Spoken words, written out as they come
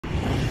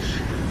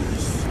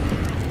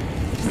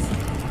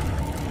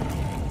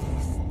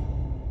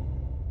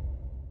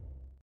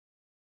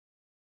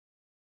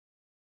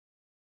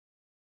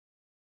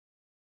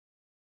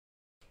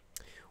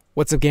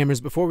What's up,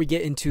 gamers? Before we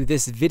get into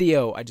this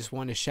video, I just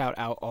want to shout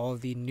out all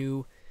of the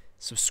new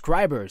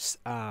subscribers.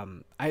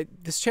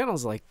 This channel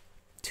is like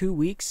 2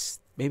 weeks,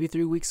 maybe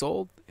 3 weeks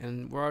old,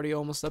 and we're already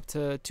almost up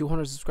to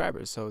 200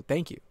 subscribers. So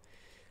thank you.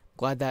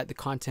 Glad that the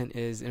content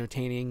is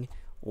entertaining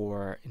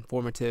or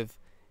informative.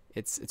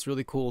 It's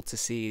really cool to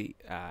see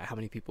how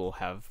many people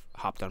have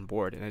hopped on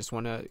board, and I just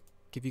want to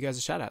give you guys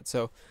a shout out.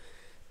 So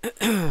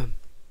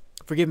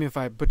forgive me if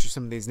I butcher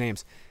some of these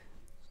names.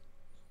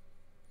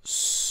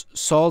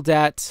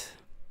 Soldat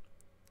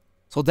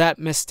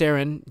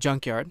Mesterin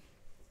Junkyard,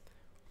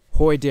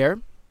 Hoy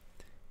Dare,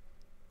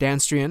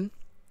 Danstrian,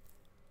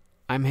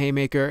 I'm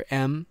Haymaker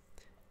M,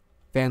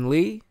 Van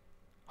Lee,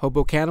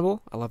 Hobo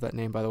Cannibal, I love that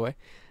name by the way,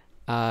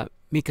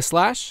 Mika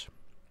Slash,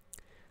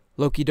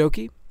 Loki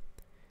Doki,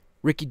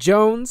 Ricky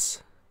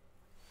Jones,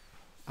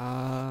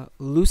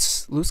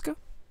 Luska,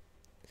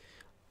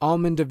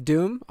 Almond of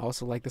Doom, I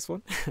also like this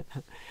one,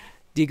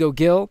 Digo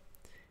Gill,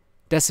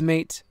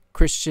 Decimate,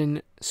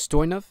 Christian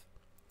Stoynov,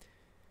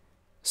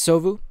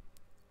 Sovu,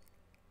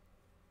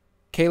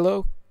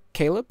 Caleb,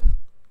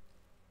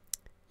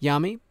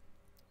 Yami,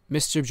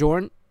 Mr.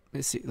 Jorn,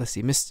 let's see,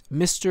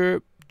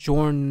 Mr.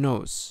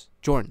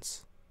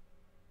 Jorns.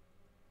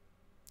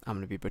 I'm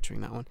gonna be butchering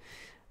that one.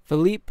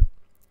 Philippe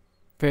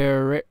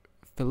Ferreira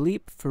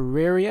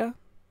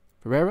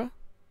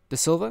de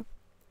Silva.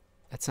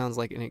 That sounds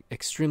like an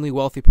extremely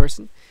wealthy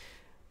person.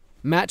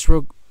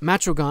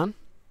 Matrogon.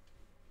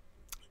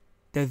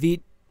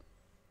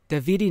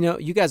 Davidino,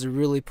 you guys are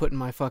really putting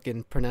my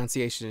fucking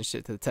pronunciation and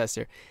shit to the test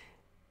here.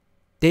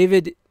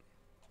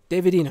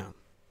 Davidino,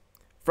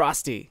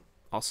 Frosty,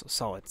 also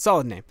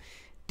solid name.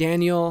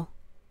 Daniel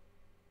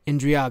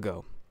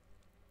Indriago,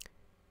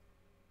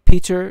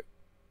 Peter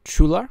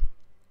Trular,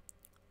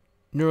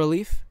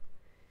 Neuraleaf,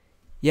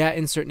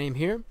 insert name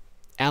here.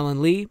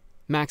 Alan Lee,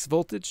 Max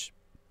Voltage,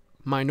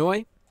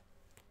 Minoi,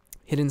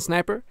 Hidden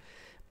Sniper,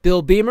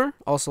 Bill Beamer,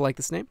 also like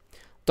this name.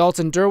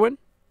 Dalton Derwin,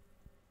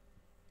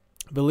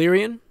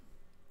 Valerian,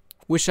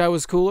 Wish I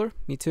Was Cooler,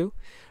 me too.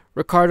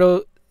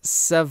 Ricardo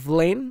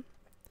Sevlane,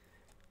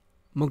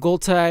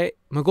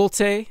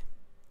 Magolte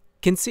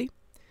Kinsey,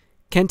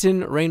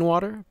 Kenton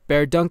Rainwater,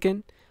 Bear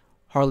Duncan,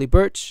 Harley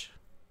Birch,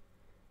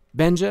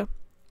 Benja,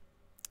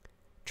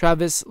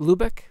 Travis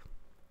Lubeck,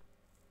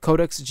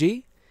 Codex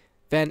G,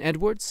 Van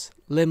Edwards,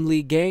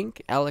 Limley Gang,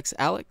 Alex, is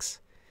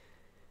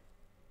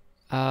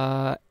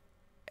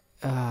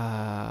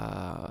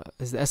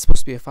the S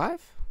supposed to be a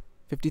 5?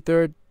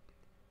 53rd?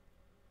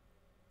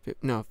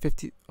 No,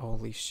 50.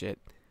 Holy shit.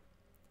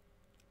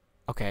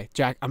 Okay,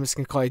 Jack. I'm just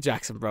gonna call you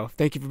Jackson, bro.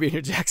 Thank you for being here,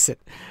 Jackson.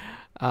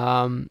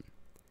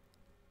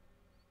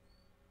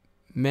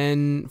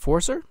 Men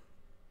Forcer,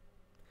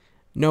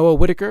 Noah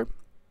Whitaker,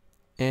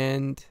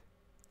 and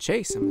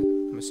Chase.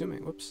 I'm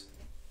assuming. Whoops.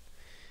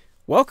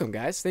 Welcome,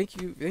 guys. Thank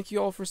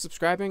you all for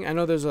subscribing. I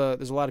know there's a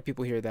lot of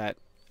people here that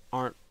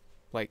aren't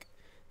like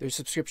their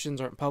subscriptions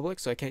aren't public,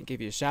 so I can't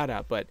give you a shout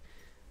out, but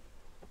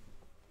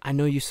I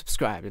know you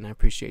subscribed and I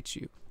appreciate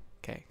you.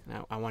 Okay,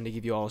 now I wanted to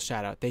give you all a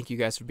shout out. Thank you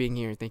guys for being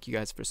here. Thank you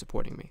guys for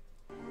supporting me.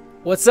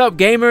 What's up,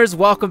 gamers?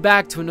 Welcome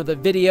back to another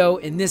video.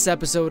 In this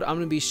episode, I'm going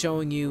to be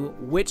showing you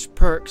which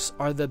perks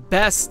are the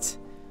best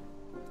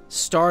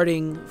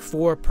starting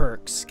 4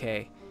 perks,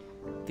 okay?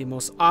 The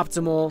most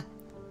optimal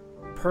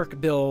perk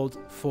build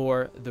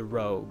for the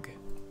rogue.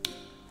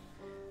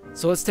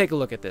 So let's take a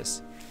look at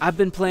this. I've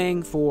been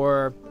playing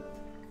for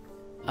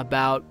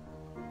about...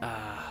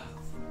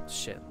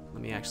 let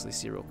me actually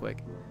see real quick.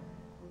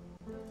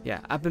 Yeah,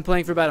 I've been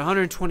playing for about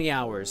 120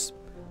 hours.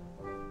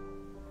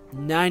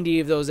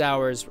 90 of those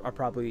hours are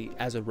probably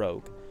as a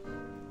rogue.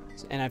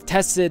 And I've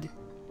tested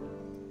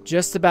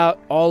just about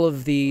all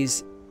of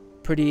these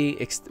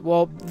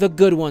the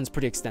good ones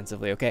pretty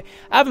extensively, okay?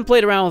 I haven't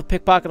played around with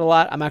Pickpocket a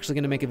lot. I'm actually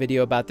going to make a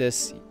video about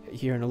this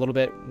here in a little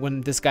bit.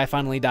 When this guy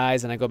finally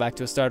dies and I go back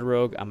to a starter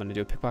rogue, I'm going to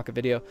do a Pickpocket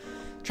video.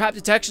 Trap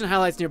detection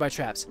highlights nearby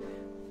traps.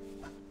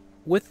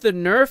 With the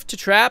nerf to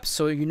traps,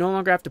 so you no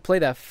longer have to play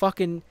that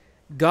fucking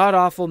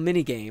god-awful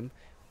minigame,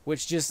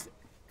 which just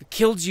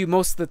killed you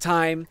most of the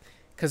time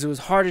because it was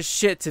hard as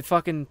shit to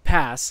fucking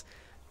pass.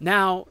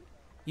 Now,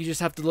 you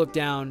just have to look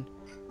down,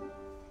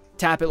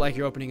 tap it like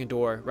you're opening a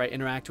door, right?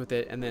 Interact with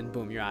it, and then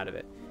boom, you're out of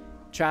it.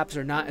 Traps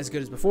are not as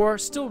good as before.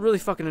 Still really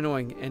fucking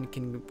annoying and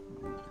can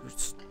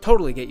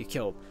totally get you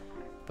killed,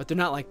 but they're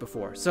not like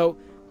before. So,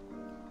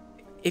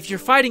 if you're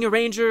fighting a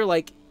ranger,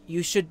 like,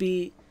 you should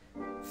be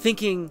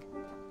thinking,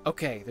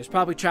 okay, there's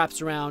probably traps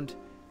around.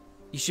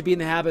 You should be in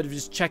the habit of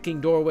just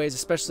checking doorways,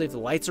 especially if the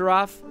lights are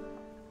off.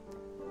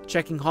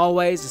 Checking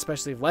hallways,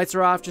 especially if lights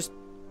are off. Just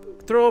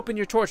throw open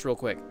your torch real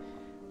quick.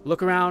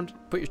 Look around,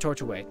 put your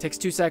torch away. It takes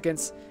 2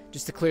 seconds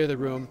just to clear the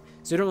room,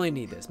 so you don't really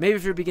need this. Maybe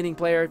if you're a beginning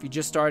player, if you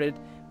just started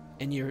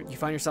and you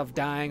find yourself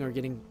dying or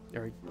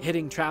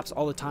hitting traps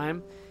all the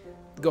time,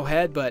 go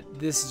ahead, but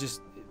this is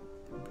just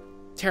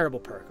terrible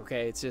perk,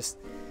 okay? It's just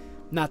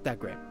not that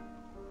great.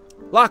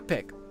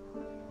 Lockpick.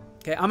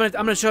 Okay, I'm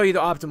gonna show you the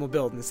optimal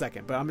build in a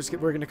second, but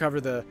we're gonna cover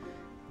the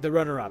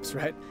runner-ups,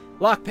 right?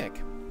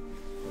 Lockpick.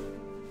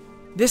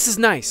 This is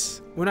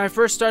nice. When I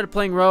first started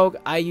playing Rogue,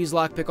 I used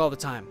lockpick all the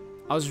time.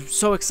 I was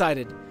so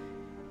excited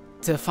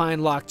to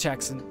find lock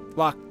chests,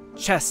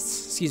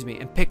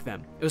 and pick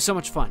them. It was so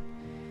much fun.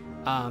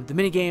 The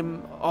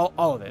minigame, all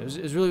of it.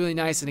 It was really, really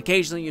nice, and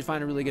occasionally you'd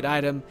find a really good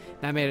item,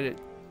 and that made it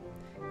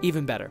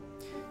even better.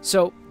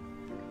 So,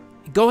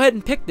 go ahead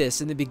and pick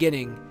this in the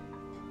beginning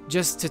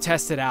just to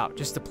test it out,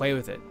 just to play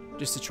with it,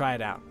 just to try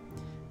it out.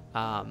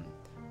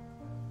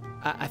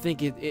 I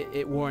think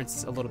it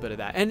warrants a little bit of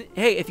that. And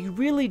hey, if you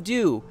really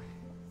do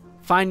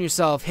find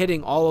yourself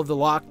hitting all of the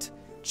locked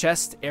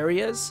chest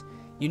areas,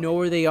 you know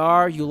where they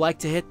are, you like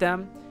to hit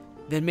them,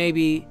 then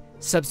maybe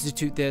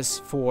substitute this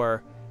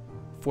for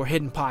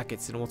hidden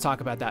pockets, and we'll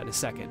talk about that in a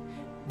second.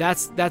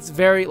 That's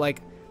very,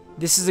 like,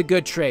 this is a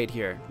good trade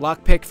here.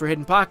 Lockpick for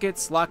hidden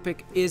pockets.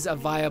 Lockpick is a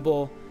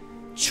viable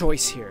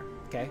choice here,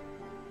 okay?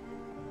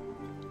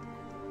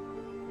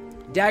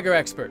 Dagger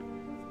Expert.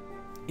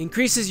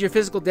 Increases your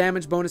physical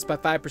damage bonus by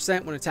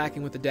 5% when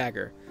attacking with the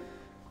dagger.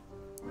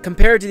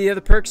 Compared to the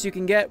other perks you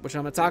can get, which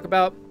I'm going to talk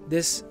about,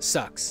 this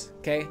sucks,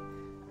 okay?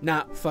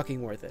 Not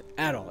fucking worth it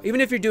at all.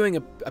 Even if you're doing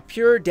a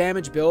pure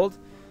damage build,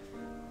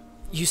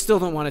 you still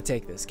don't want to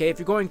take this, okay? If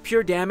you're going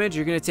pure damage,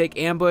 you're going to take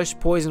Ambush,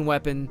 Poison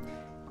Weapon,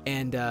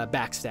 and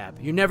Backstab.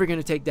 You're never going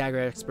to take Dagger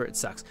Expert. It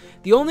sucks.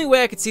 The only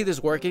way I could see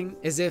this working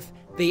is if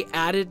they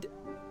added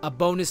a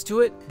bonus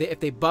to it, if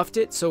they buffed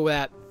it so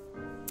that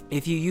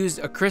if you used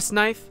a Chris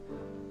knife,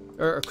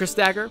 or a Chris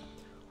dagger,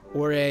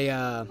 or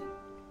a,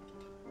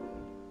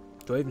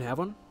 do I even have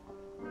one?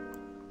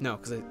 No,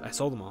 because I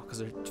sold them all, because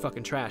they're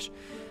fucking trash.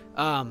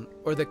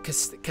 Or the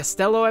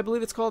Castello, I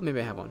believe it's called.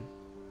 Maybe I have one.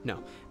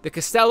 No. The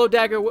Castello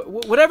dagger,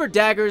 whatever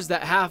daggers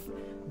that have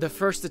the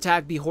first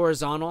attack be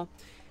horizontal,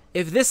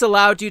 if this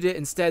allowed you to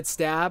instead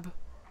stab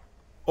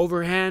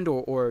overhand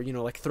or you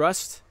know, like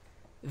thrust,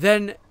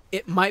 then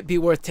it might be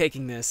worth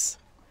taking this,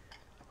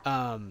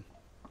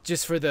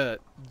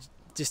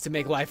 just to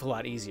make life a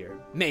lot easier.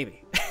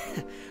 Maybe.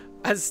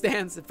 As it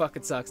stands, it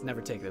fucking sucks.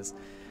 Never take this.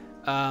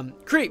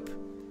 Creep.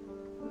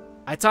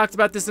 I talked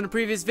about this in a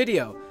previous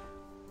video.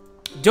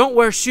 Don't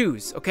wear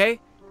shoes, okay?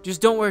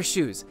 Just don't wear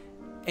shoes.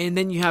 And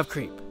then you have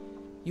creep.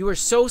 You are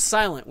so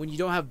silent when you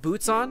don't have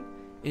boots on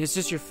and it's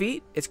just your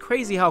feet. It's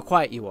crazy how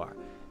quiet you are.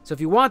 So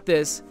if you want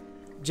this,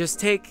 just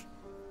take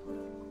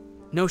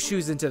no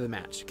shoes into the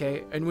match,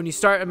 okay? And when you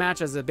start a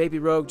match as a baby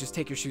rogue, just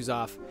take your shoes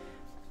off.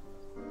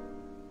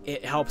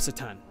 It helps a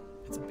ton.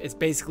 It's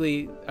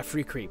basically a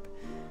free creep.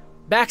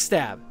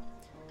 Backstab.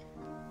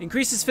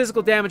 Increases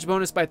physical damage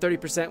bonus by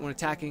 30% when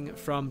attacking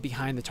from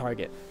behind the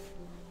target.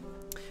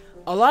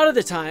 A lot of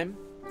the time,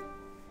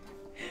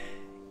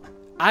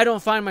 I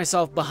don't find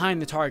myself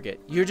behind the target.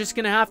 You're just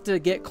going to have to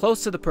get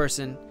close to the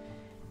person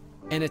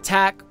and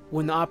attack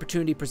when the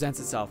opportunity presents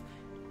itself.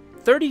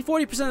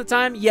 30-40% of the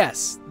time,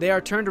 yes, they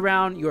are turned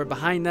around, you are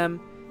behind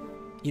them.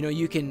 You know,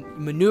 you can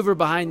maneuver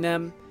behind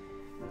them.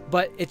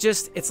 But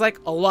it's like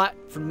a lot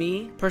for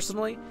me,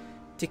 personally,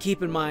 to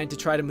keep in mind to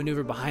try to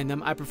maneuver behind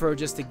them. I prefer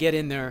just to get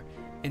in there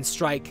and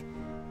strike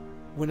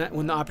when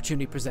the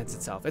opportunity presents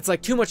itself. It's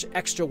like too much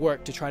extra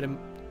work to try to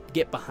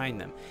get behind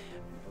them.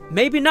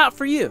 Maybe not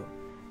for you.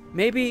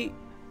 Maybe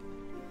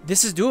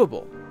this is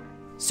doable.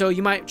 So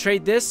you might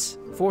trade this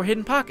for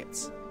hidden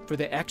pockets for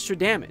the extra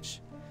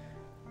damage.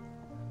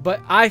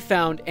 But I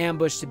found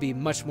ambush to be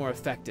much more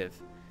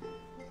effective.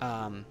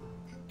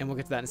 And we'll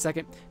get to that in a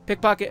second.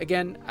 Pickpocket,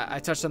 again, I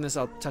touched on this.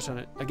 I'll touch on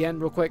it again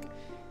real quick.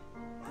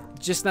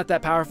 Just not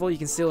that powerful. You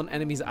can steal an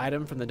enemy's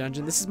item from the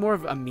dungeon. This is more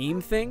of a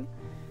meme thing.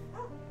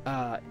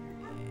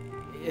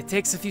 It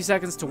takes a few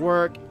seconds to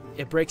work.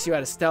 It breaks you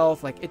out of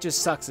stealth. Like, it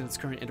just sucks in its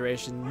current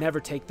iteration. Never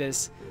take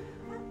this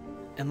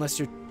unless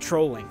you're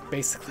trolling,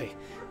 basically.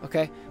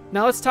 Okay?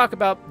 Now let's talk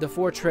about the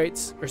 4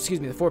 traits, or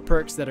excuse me, the 4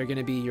 perks that are going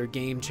to be your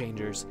game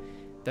changers,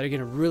 that are going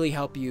to really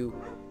help you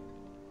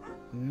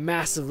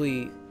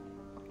massively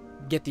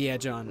get the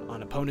edge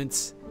on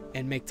opponents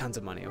and make tons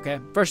of money, okay?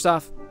 First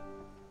off,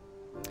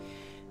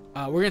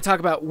 we're going to talk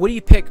about what do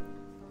you pick,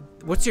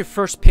 what's your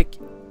first pick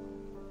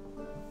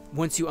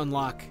once you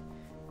unlock,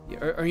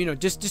 or you know,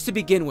 just to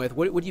begin with,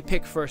 what do you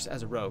pick first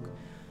as a rogue?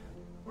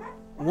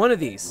 One of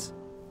these.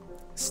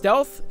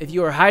 Stealth, if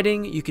you are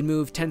hiding, you can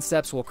move 10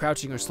 steps while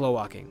crouching or slow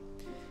walking.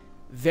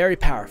 Very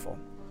powerful.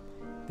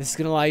 This is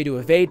going to allow you to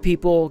evade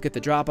people, get the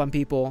drop on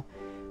people.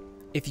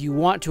 If you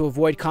want to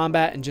avoid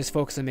combat and just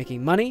focus on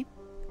making money,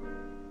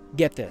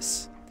 get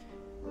this.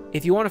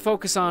 If you want to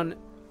focus on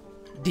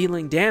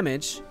dealing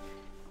damage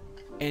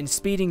and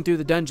speeding through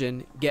the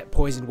dungeon, get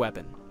Poisoned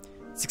Weapon.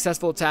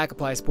 Successful attack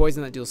applies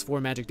poison that deals 4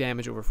 magic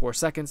damage over 4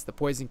 seconds. The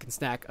poison can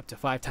stack up to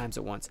 5 times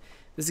at once.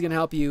 This is going to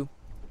help you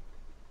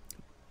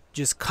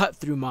just cut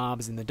through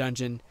mobs in the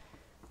dungeon,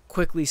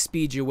 quickly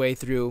speed your way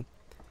through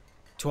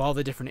to all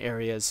the different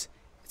areas.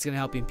 It's going to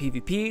help you in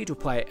PvP to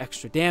apply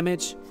extra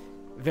damage.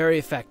 Very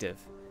effective.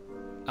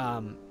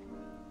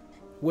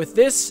 With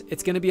this,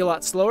 it's going to be a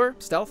lot slower,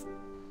 stealth.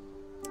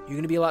 You're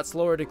going to be a lot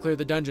slower to clear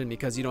the dungeon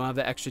because you don't have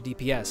the extra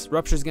DPS.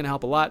 Rupture is going to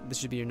help a lot. This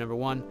should be your number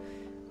 1.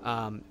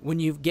 When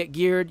you get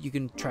geared, you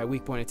can try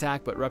weak point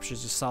attack, but Rupture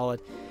is just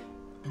solid.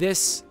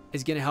 This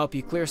is going to help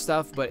you clear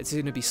stuff, but it's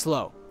going to be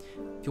slow.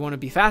 If you want to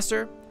be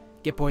faster,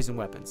 get poison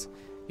weapons.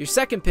 Your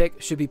second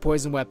pick should be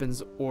poison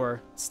weapons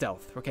or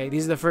stealth, okay?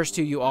 These are the first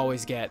two you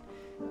always get.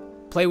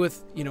 Play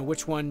with,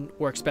 which one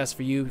works best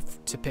for you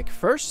to pick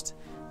first,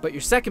 but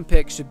your second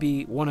pick should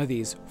be one of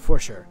these for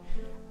sure.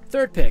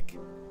 Third pick,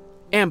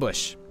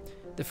 ambush.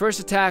 The first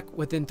attack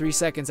within 3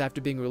 seconds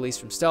after being released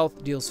from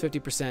stealth deals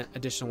 50%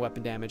 additional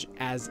weapon damage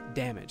as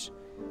damage.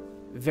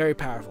 Very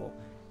powerful.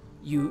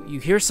 You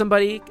hear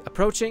somebody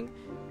approaching,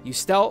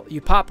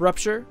 you pop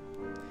rupture,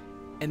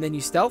 and then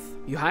you stealth,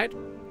 you hide.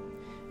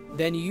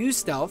 Then you use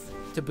stealth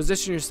to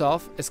position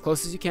yourself as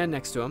close as you can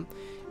next to them.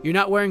 You're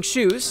not wearing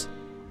shoes,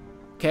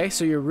 okay,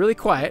 so you're really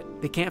quiet.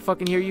 They can't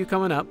fucking hear you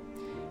coming up.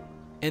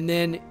 And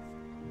then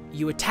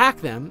you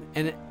attack them,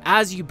 and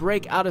as you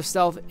break out of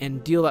stealth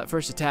and deal that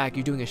first attack,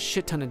 you're doing a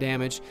shit ton of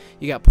damage.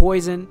 You got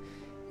poison,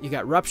 you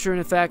got rupture in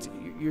effect.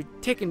 You're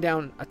taking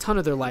down a ton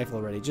of their life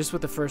already just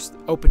with the first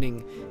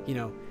opening,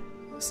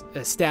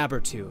 a stab or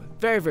two.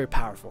 Very, very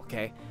powerful,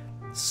 okay?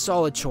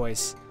 Solid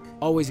choice.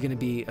 Always going to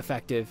be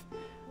effective.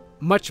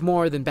 Much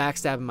more than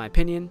backstab in my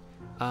opinion,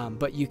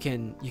 but you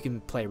can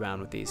play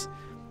around with these.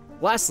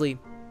 Lastly,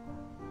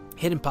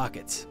 hidden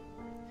pockets.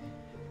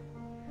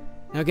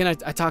 Now again,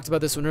 I talked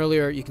about this one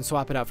earlier. You can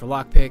swap it out for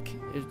lockpick.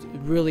 It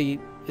really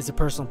is a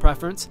personal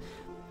preference.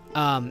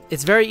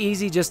 It's very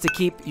easy just to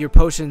keep your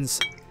potions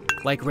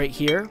like right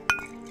here,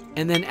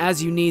 and then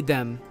as you need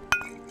them,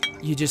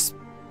 you just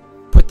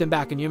put them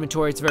back in your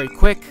inventory. It's very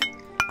quick.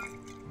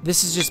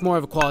 This is just more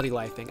of a quality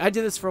life thing. I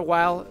did this for a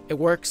while. It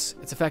works.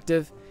 It's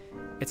effective.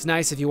 It's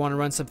nice if you want to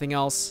run something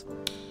else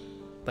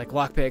like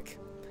lockpick,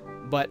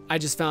 but I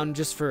just found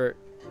just for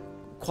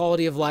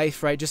quality of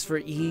life, right, just for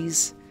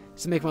ease,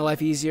 just to make my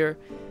life easier,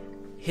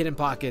 hidden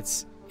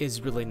pockets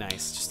is really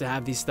nice. Just to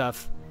have these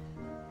stuff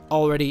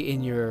already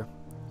in your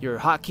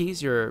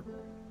hotkeys, your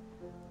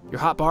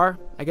hotbar,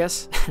 I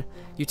guess,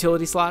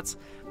 utility slots,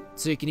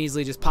 so you can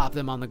easily just pop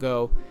them on the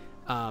go.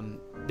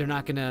 They're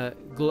not gonna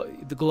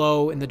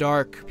glow in the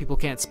dark. People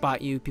can't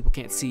spot you. People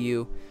can't see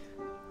you.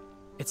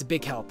 It's a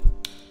big help.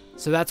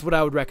 So that's what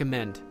I would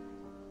recommend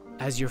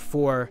as your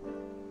 4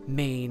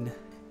 main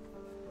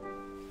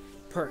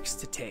perks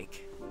to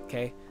take.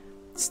 Okay,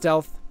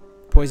 stealth,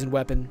 poison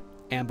weapon,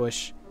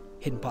 ambush,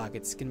 hidden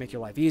pockets. Can make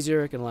your life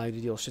easier. Can allow you to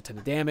deal a shit ton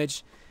of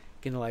damage.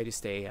 Can allow you to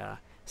stay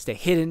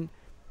hidden.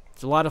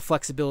 There's a lot of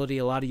flexibility,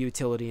 a lot of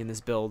utility in this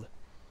build,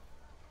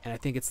 and I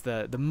think it's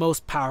the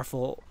most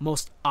powerful,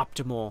 most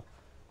optimal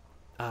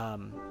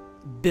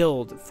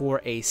build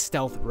for a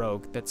stealth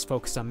rogue that's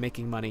focused on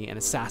making money and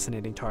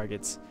assassinating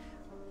targets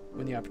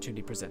when the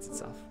opportunity presents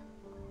itself.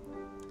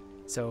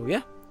 So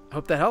yeah, I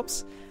hope that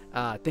helps.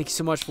 Thank you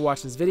so much for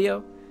watching this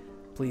video.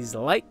 Please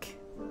like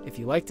if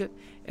you liked it,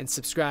 and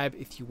subscribe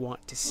if you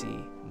want to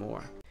see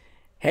more.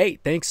 Hey,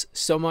 thanks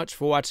so much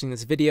for watching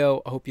this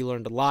video. I hope you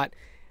learned a lot.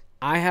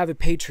 I have a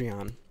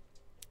Patreon,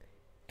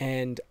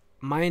 and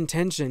my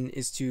intention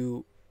is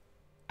to,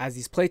 as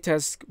these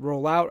playtests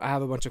roll out, I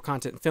have a bunch of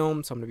content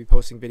filmed, so I'm going to be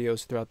posting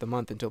videos throughout the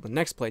month until the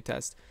next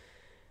playtest.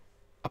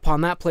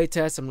 Upon that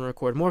playtest, I'm going to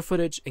record more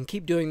footage and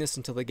keep doing this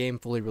until the game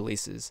fully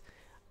releases.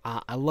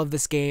 I love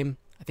this game.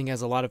 I think it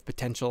has a lot of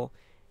potential,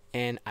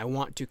 and I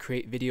want to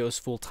create videos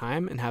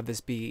full-time and have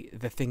this be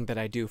the thing that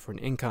I do for an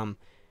income,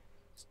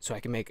 so I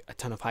can make a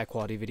ton of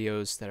high-quality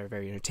videos that are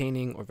very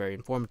entertaining or very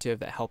informative,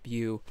 that help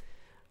you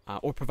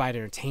or provide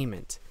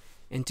entertainment.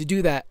 And to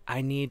do that,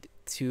 I need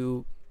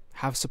to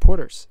have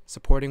supporters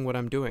supporting what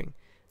I'm doing,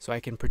 so I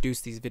can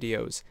produce these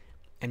videos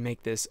and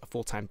make this a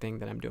full-time thing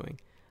that I'm doing.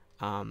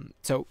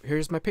 So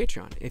here's my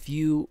Patreon. If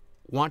you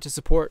want to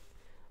support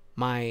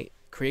my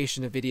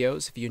creation of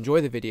videos, if you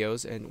enjoy the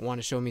videos and want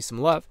to show me some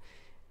love,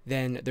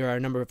 then there are a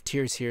number of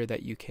tiers here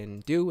that you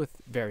can do with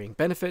varying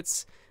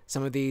benefits.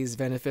 Some of these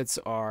benefits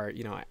are,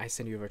 I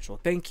send you a virtual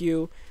thank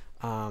you.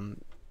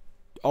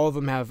 All of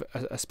them have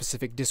a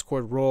specific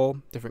Discord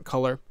role, different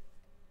color.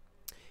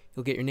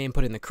 You'll get your name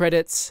put in the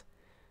credits.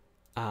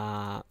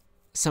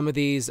 Some of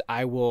these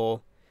I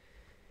will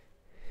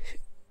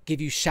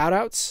give you shout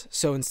outs.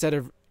 So instead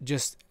of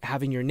just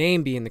having your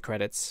name be in the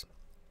credits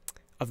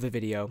of the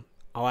video,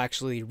 I'll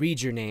actually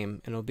read your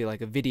name, and it'll be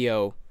like a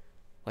video,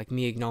 like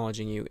me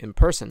acknowledging you in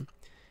person.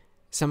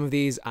 Some of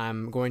these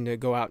I'm going to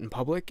go out in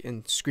public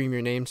and scream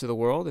your name to the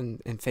world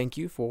and thank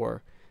you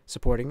for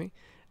supporting me.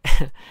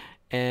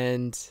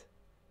 And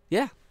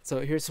yeah,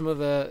 so here's some of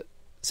the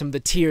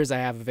tiers I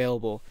have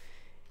available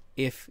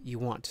if you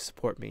want to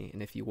support me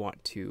and if you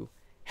want to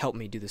help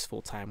me do this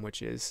full time,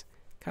 which is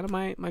kind of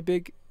my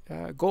big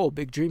goal,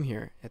 big dream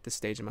here at this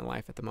stage in my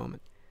life at the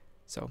moment.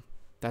 So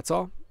that's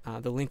all.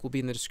 The link will be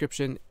in the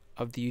description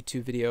of the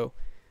YouTube video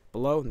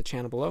below, in the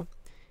channel below.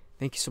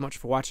 Thank you so much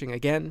for watching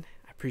again.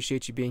 I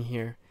appreciate you being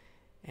here,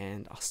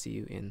 and I'll see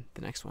you in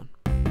the next one.